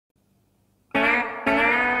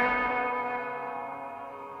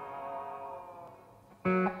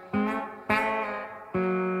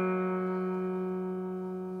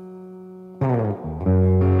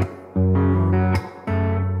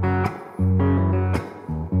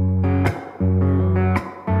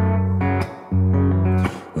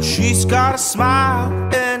She's got a smile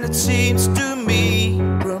and it seems to me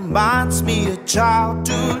reminds me of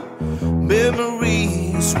childhood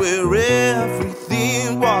memories where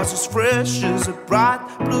everything was as fresh as a bright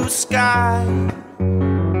blue sky.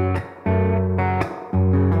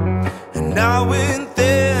 And now and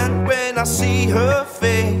then when I see her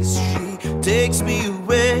face, she takes me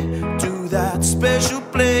away to that special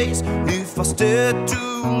place. If I stare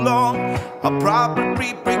too long, I'll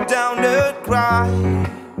probably break down and cry.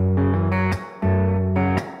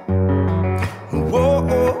 Oh,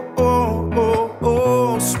 oh, oh, oh,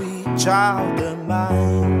 oh, sweet child of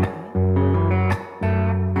mine.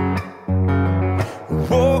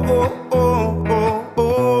 Oh, oh, oh, oh,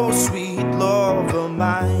 oh, sweet love of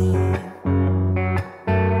mine.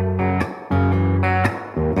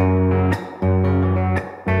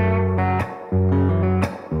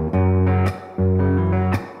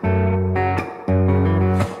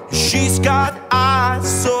 She's got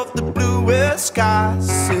eyes of the bluest skies,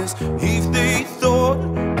 as if they thought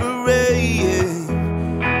were rain.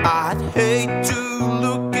 I'd hate to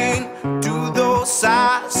look into those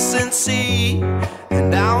eyes and see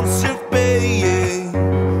an ounce of pain.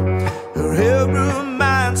 Her hair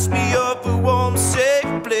reminds me of a warm,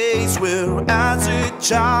 safe place where as a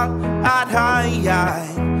child I'd hide.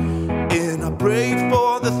 And I prayed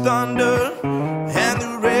for the thunder and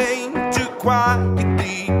the rain to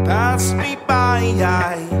quietly pass me by.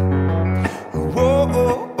 Oh,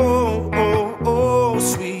 oh, oh, oh, oh,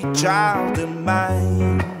 sweet child of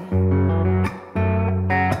mine.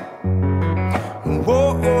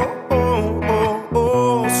 Oh, oh, oh, oh,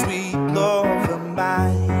 oh, sweet love of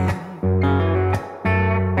mine.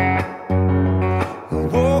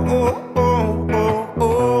 Oh, oh, oh, oh,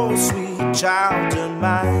 oh, sweet child of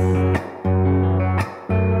mine.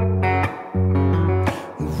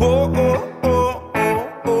 Oh, oh, oh,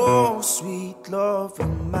 oh, oh, sweet love of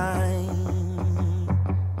mine.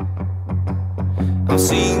 I'm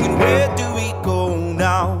singing, where do we go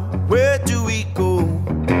now? Where do we go?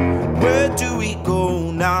 Where do we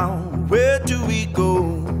go now? Where do we go?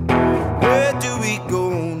 Where do we go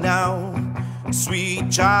now? Sweet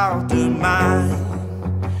child of mine.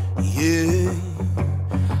 Yeah,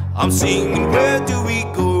 I'm singing, where do we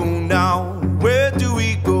go now? Where do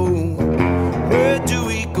we go? Where do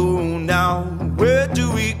we go now? Where do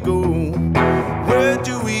we go? Where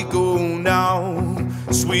do we go now?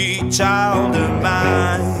 Sweet child of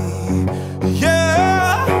mine.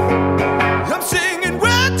 Yeah, I'm singing,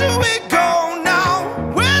 where do we go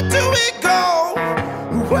now? Where do we go?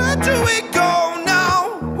 Where do we go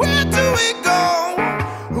now? Where do we go?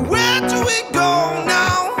 Where do we go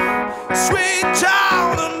now? Sweet child.